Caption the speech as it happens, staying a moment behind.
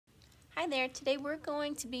Hi there, today we're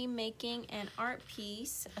going to be making an art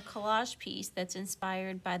piece, a collage piece that's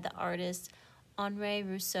inspired by the artist Henri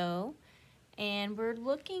Rousseau. And we're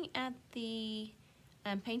looking at the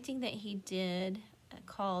painting that he did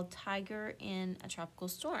called Tiger in a Tropical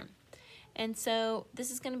Storm. And so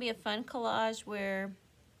this is going to be a fun collage where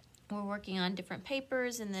we're working on different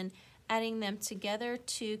papers and then adding them together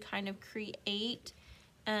to kind of create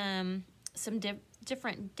some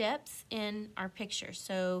different depths in our picture.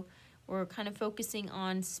 So we're kind of focusing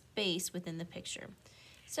on space within the picture.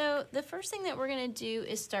 So the first thing that we're going to do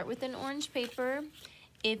is start with an orange paper.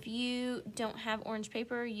 If you don't have orange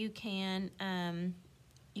paper, you can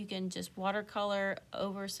just watercolor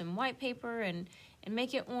over some white paper and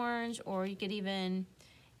make it orange, or you could even,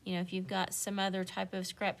 if you've got some other type of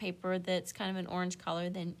scrap paper that's kind of an orange color,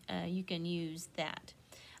 then you can use that.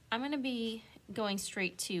 I'm going to be going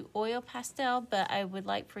straight to oil pastel, but I would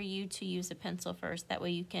like for you to use a pencil first. That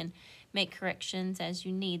way you can make corrections as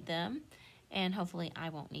you need them, and hopefully I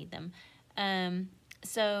won't need them.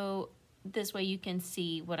 So this way you can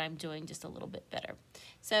see what I'm doing just a little bit better.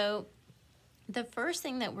 So the first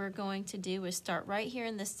thing that we're going to do is start right here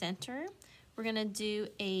in the center. We're going to do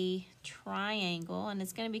a triangle, and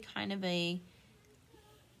it's going to be kind of a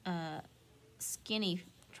skinny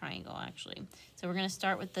triangle actually. So we're going to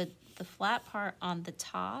start with the flat part on the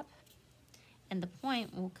top, and the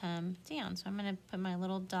point will come down. So I'm going to put my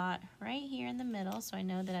little dot right here in the middle so I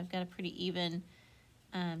know that I've got a pretty even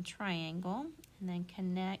triangle, and then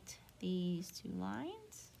connect these two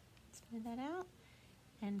lines. Smooth that out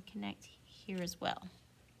and connect here as well.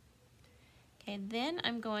 Okay, then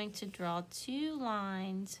I'm going to draw two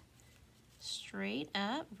lines straight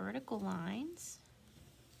up, vertical lines.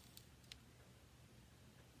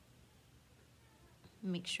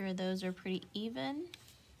 Make sure those are pretty even.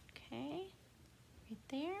 Okay, right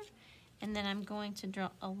there. And then I'm going to draw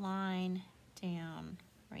a line down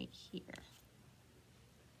right here.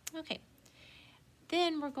 Okay,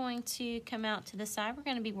 then we're going to come out to the side. We're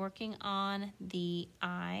going to be working on the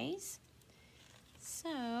eyes.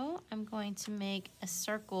 So I'm going to make a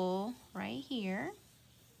circle right here.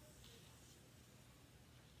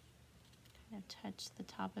 Kind of touch the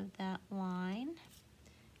top of that line.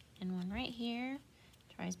 And one right here.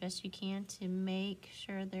 Try as best you can to make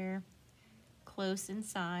sure they're close in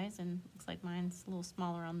size, and looks like mine's a little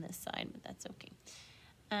smaller on this side, but that's okay.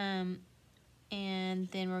 And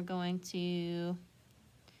then we're going to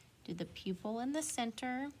do the pupil in the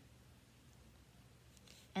center,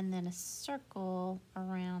 and then a circle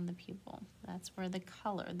around the pupil. That's where the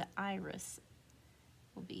color, the iris,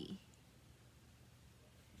 will be.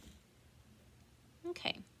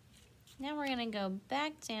 Okay. Now we're going to go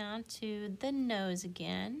back down to the nose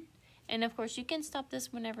again. And of course you can stop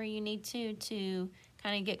this whenever you need to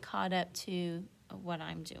kind of get caught up to what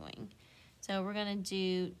I'm doing. So we're going to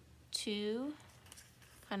do two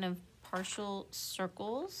kind of partial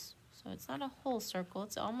circles. So it's not a whole circle,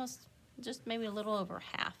 it's almost just maybe a little over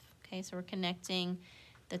half. Okay, so we're connecting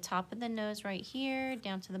the top of the nose right here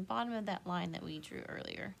down to the bottom of that line that we drew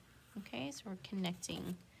earlier. Okay, so we're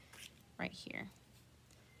connecting right here.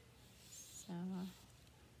 So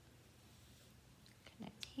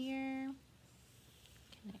connect here,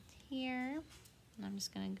 and I'm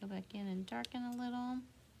just going to go back in and darken a little.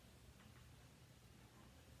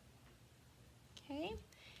 Okay,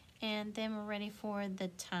 and then we're ready for the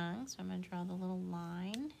tongue. So I'm going to draw the little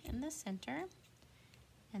line in the center,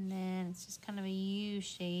 and then it's just kind of a U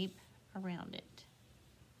shape around it.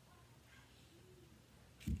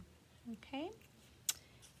 Okay.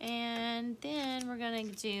 And then we're going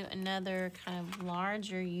to do another kind of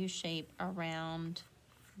larger U shape around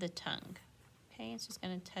the tongue. Okay, it's just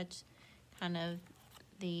going to touch kind of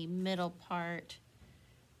the middle part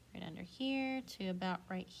right under here to about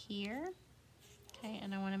right here. Okay,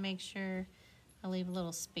 and I want to make sure I leave a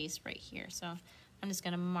little space right here. So I'm just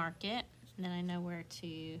going to mark it, and then I know where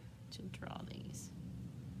to draw these.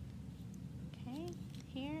 Okay,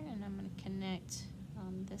 here, and I'm going to connect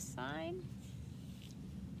on this side.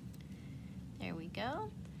 There we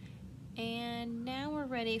go. And now we're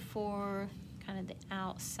ready for kind of the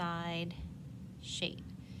outside shape.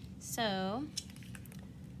 So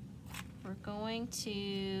we're going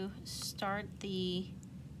to start the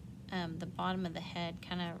bottom of the head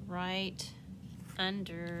kind of right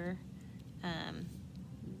under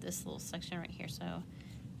this little section right here. So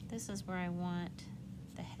this is where I want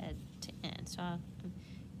the head to end. So I'm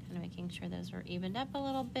kind of making sure those are evened up a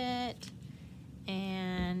little bit.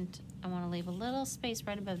 And I want to leave a little space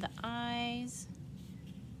right above the eyes.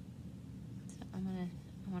 So I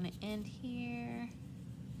want to end here.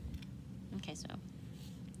 Okay, so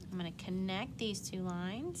I'm going to connect these two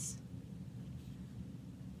lines.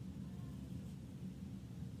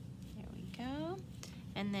 go.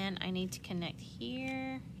 And then I need to connect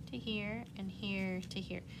here to here and here to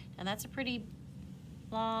here. Now that's a pretty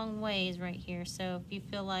long ways right here, so if you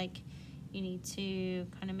feel like you need to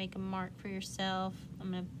kind of make a mark for yourself,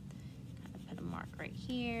 I'm going to kind of put a mark right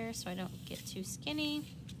here so I don't get too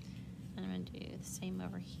skinny. And I'm going to do the same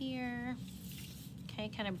over here. Okay,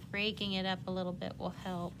 kind of breaking it up a little bit will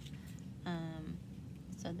help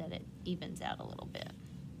so that it evens out a little bit.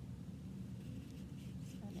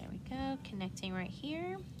 So there we go, connecting right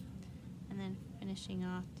here, and then finishing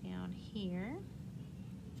off down here.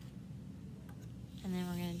 And then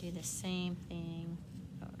we're going to do the same thing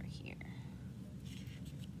over here.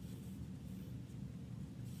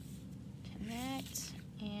 Connect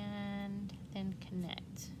and then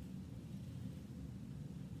connect.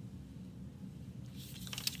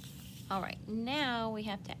 All right, now we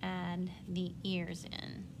have to add the ears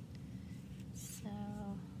in. So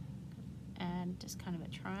add just kind of a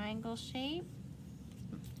triangle shape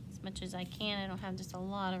as much as I can. I don't have just a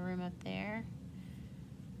lot of room up there.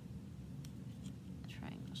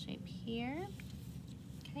 Triangle shape here.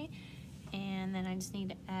 Okay, and then I just need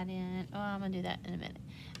to add in, oh, I'm gonna do that in a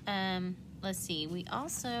minute. Let's see, we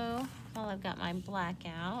also, while I've got my black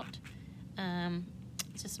out,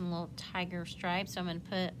 just some little tiger stripes. So I'm going to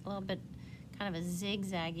put a little bit, kind of a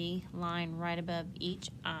zigzaggy line right above each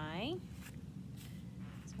eye.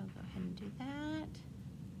 So I'll go ahead and do that.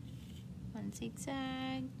 One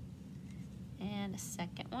zigzag and a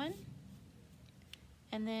second one.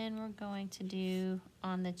 And then we're going to do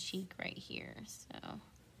on the cheek right here. So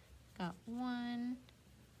got 1,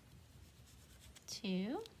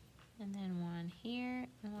 2, and then one here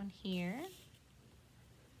and one here.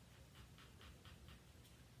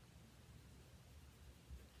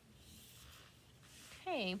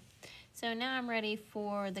 Okay, so now I'm ready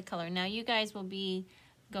for the color. Now you guys will be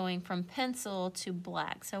going from pencil to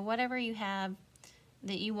black. So whatever you have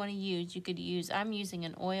that you want to use, you could use, I'm using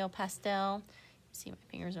an oil pastel. See, my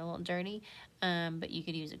fingers are a little dirty, but you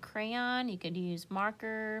could use a crayon, you could use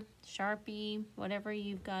marker, Sharpie, whatever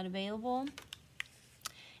you've got available.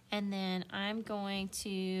 And then I'm going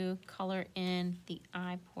to color in the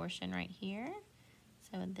eye portion right here.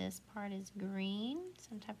 So this part is green,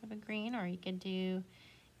 some type of a green, or you could do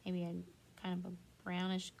maybe a kind of a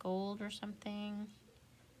brownish gold or something.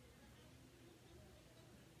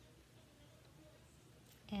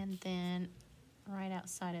 And then right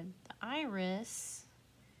outside of the iris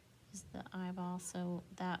is the eyeball, so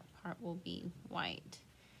that part will be white.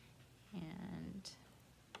 And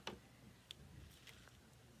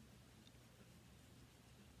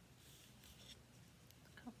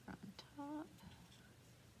color on top.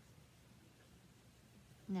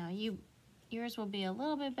 Now yours will be a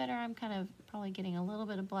little bit better. I'm kind of probably getting a little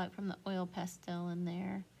bit of black from the oil pastel in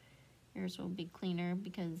there. Yours will be cleaner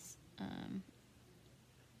because,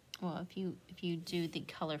 well, if you do the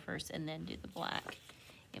color first and then do the black,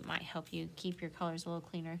 it might help you keep your colors a little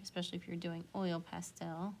cleaner, especially if you're doing oil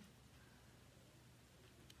pastel.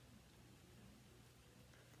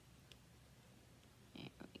 There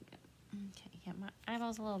we go. Okay, yeah, my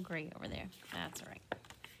eyeball's a little gray over there. That's all right.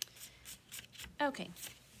 Okay,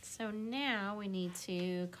 so now we need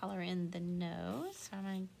to color in the nose. So I'm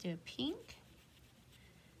going to do a pink.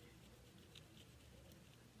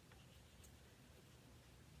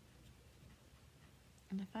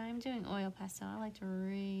 And if I'm doing oil pastel, I like to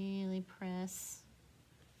really press,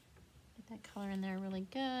 get that color in there really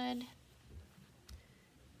good. I'm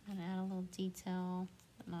going to add a little detail,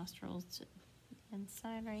 the nostrils to the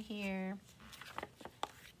inside right here.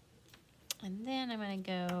 And then I'm going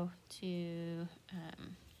to go to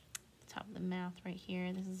the top of the mouth right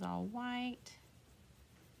here. This is all white.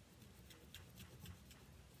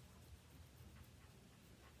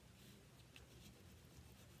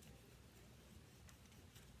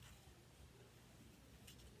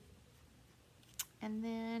 And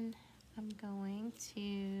then I'm going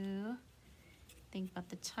to think about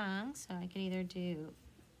the tongue. So I could either do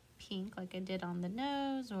pink like I did on the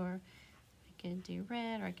nose, or I could do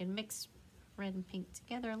red, or I could mix red and pink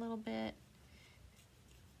together a little bit.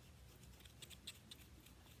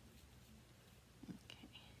 Okay.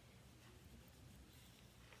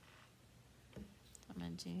 So I'm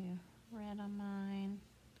going to do red on mine.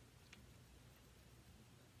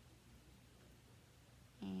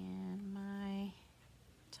 And my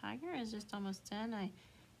tiger is just almost done. I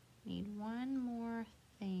need one more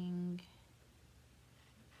thing.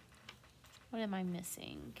 What am I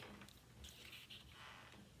missing?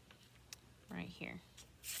 Right here.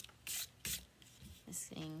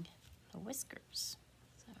 Missing the whiskers.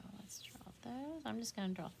 So let's draw those. I'm just going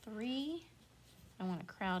to draw 3. I don't want to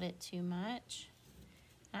crowd it too much.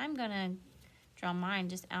 I'm going to draw mine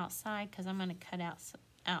just outside because I'm going to cut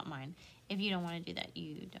out mine. If you don't want to do that,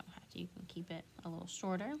 you don't have to. You can keep it a little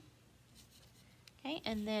shorter. Okay,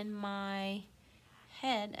 and then my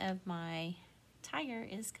head of my tiger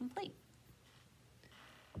is complete.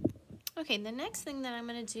 Okay, the next thing that I'm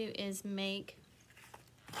going to do is make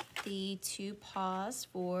the two paws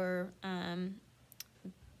for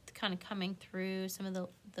kind of coming through some of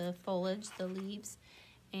the foliage, the leaves.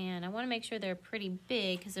 And I want to make sure they're pretty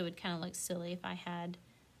big because it would kind of look silly if I had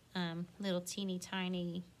little teeny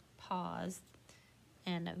tiny paws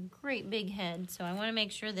and a great big head. So I want to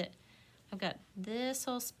make sure that I've got this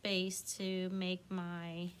whole space to make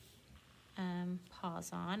my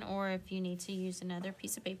paws on, or if you need to use another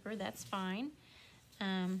piece of paper, that's fine.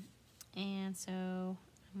 And so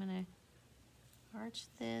I'm gonna arch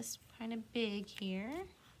this kind of big here.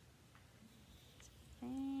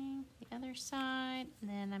 The other side, and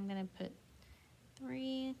then I'm gonna put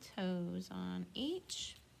 3 toes on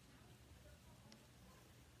each.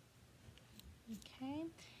 Okay,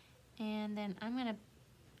 and then I'm gonna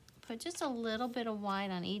put just a little bit of white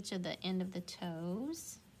on each of the end of the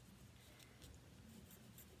toes,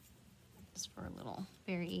 just for a little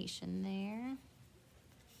variation there.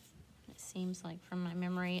 It seems like, from my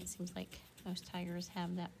memory, it seems like most tigers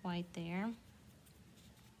have that white there.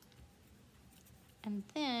 And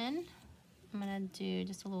then I'm gonna do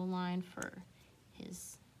just a little line for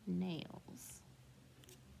his nails.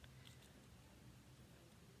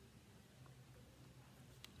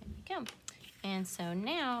 There we go. And so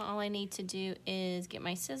now all I need to do is get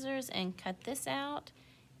my scissors and cut this out.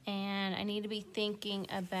 And I need to be thinking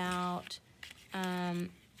about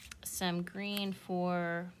some green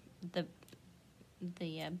for the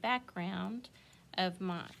background of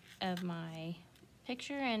my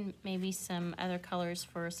picture, and maybe some other colors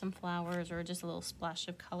for some flowers, or just a little splash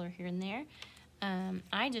of color here and there.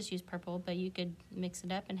 I just use purple, but you could mix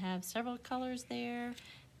it up and have several colors there.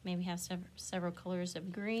 Maybe have several colors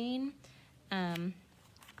of green. And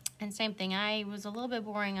same thing, I was a little bit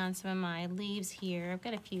boring on some of my leaves here. I've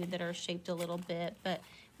got a few that are shaped a little bit, but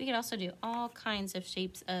we could also do all kinds of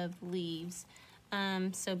shapes of leaves.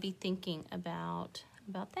 So be thinking about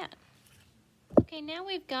that. Okay, now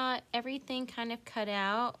we've got everything kind of cut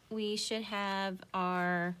out. We should have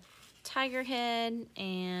our tiger head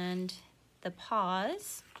and the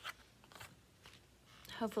paws.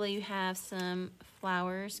 Hopefully you have some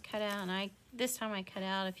flowers cut out, and this time I cut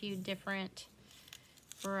out a few different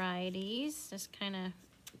varieties. Just kind of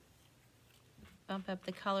bump up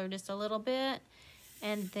the color just a little bit.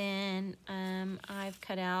 And then I've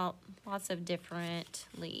cut out lots of different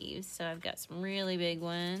leaves. So I've got some really big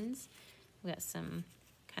ones. We've got some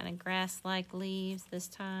kind of grass-like leaves this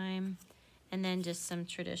time, and then just some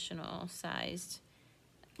traditional sized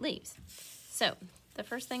leaves. So the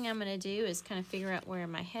first thing I'm gonna do is kind of figure out where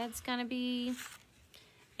my head's gonna be.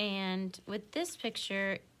 And with this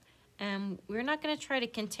picture, we're not gonna try to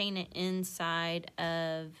contain it inside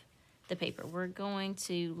of the paper. We're going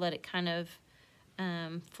to let it kind of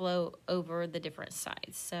flow over the different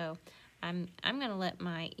sides. So I'm gonna let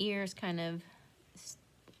my ears kind of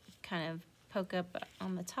poke up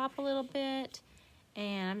on the top a little bit,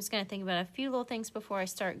 and I'm just gonna think about a few little things before I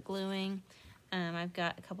start gluing. I've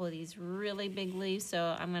got a couple of these really big leaves,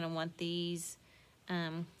 so I'm gonna want these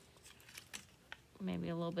maybe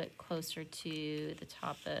a little bit closer to the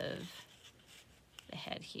top of the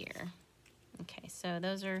head here. Okay, so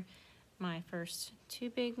those are my first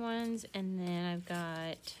 2 big ones, and then I've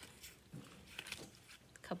got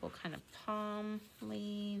a couple kind of palm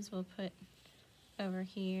leaves we'll put over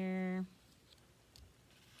here.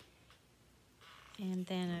 And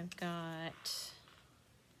then I've got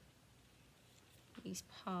these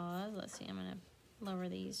paws. Let's see, I'm gonna lower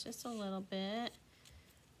these just a little bit.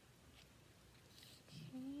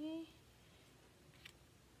 Okay.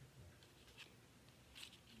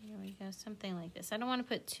 Here we go, something like this. I don't want to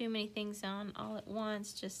put too many things on all at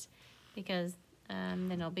once, just because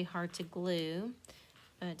then it'll be hard to glue.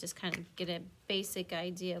 But just kind of get a basic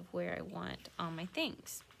idea of where I want all my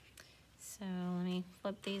things. So let me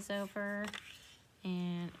flip these over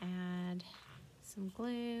and add some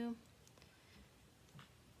glue.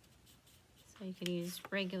 So you could use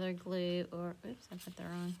regular glue, or oops, I put the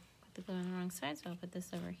glue on the wrong side, so I'll put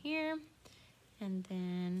this over here, and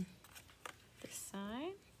then this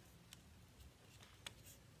side.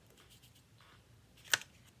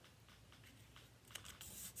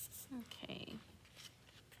 Okay,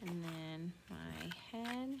 and then my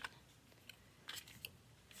head.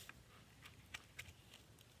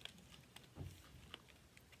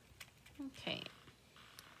 Okay,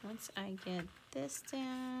 once I get this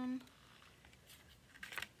down,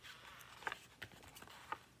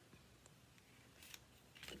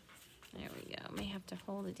 have to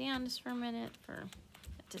hold it down just for a minute for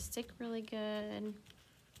it to stick really good.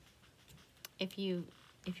 If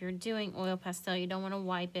you're doing oil pastel, you don't want to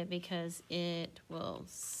wipe it because it will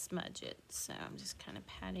smudge it. So I'm just kind of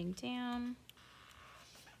patting down.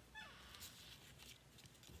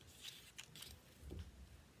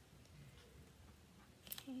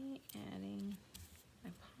 Okay, adding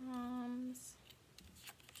my palms.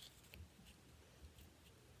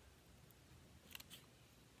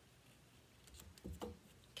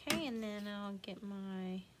 Okay, and then I'll get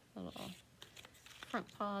my little front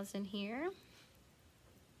paws in here.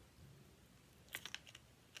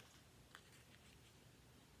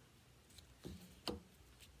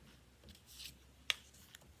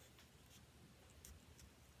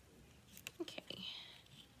 Okay,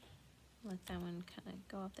 let that one kind of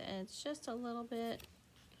go off the edge just a little bit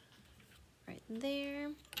right there.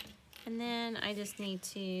 And then I just need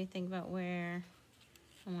to think about where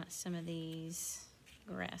I want some of these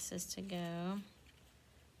grasses to go.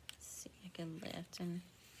 Let's see, I can lift and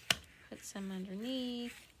put some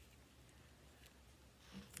underneath.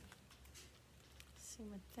 See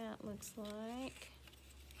what that looks like.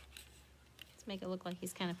 Let's make it look like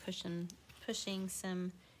he's kind of pushing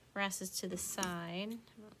some grasses to the side.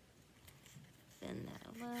 Bend that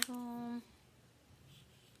a little.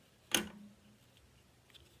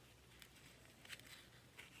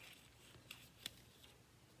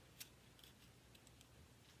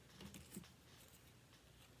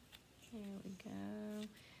 There we go.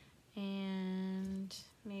 And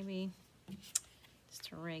maybe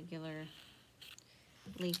just a regular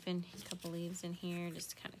leaf in, a couple leaves in here, just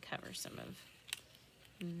to kind of cover some of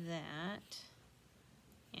that.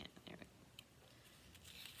 Yeah, there we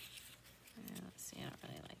go. Let's see, I don't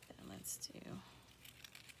really like that. Let's do.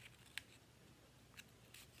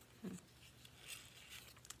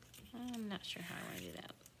 I'm not sure how I want to do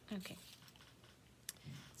that. Okay.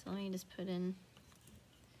 So let me just put in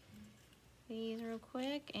these real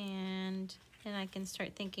quick, and then I can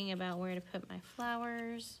start thinking about where to put my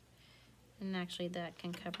flowers. And actually that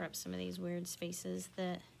can cover up some of these weird spaces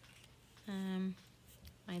that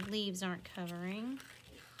my leaves aren't covering.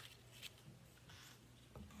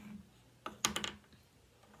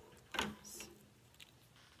 Oops.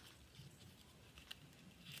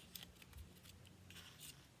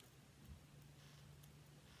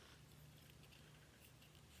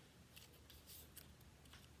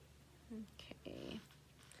 Okay.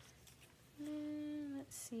 And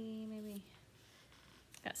let's see, maybe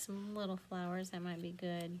got some little flowers that might be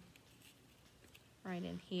good right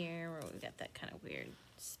in here where we've got that kind of weird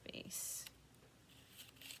space.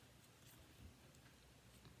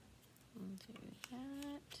 We'll do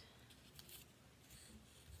that.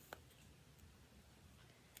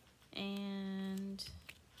 And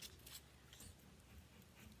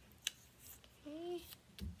okay.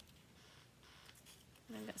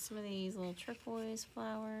 And I've got some of these little turquoise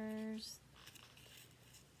flowers.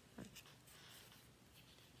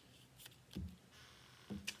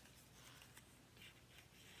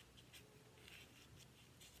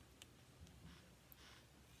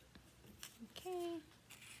 Okay.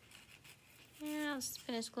 And I'll just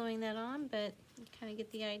finish gluing that on, but you kind of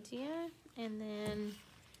get the idea. And then,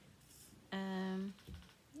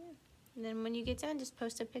 yeah. And then when you get done, just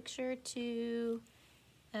post a picture to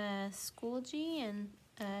Schoology and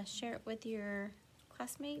share it with your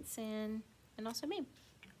classmates and also me.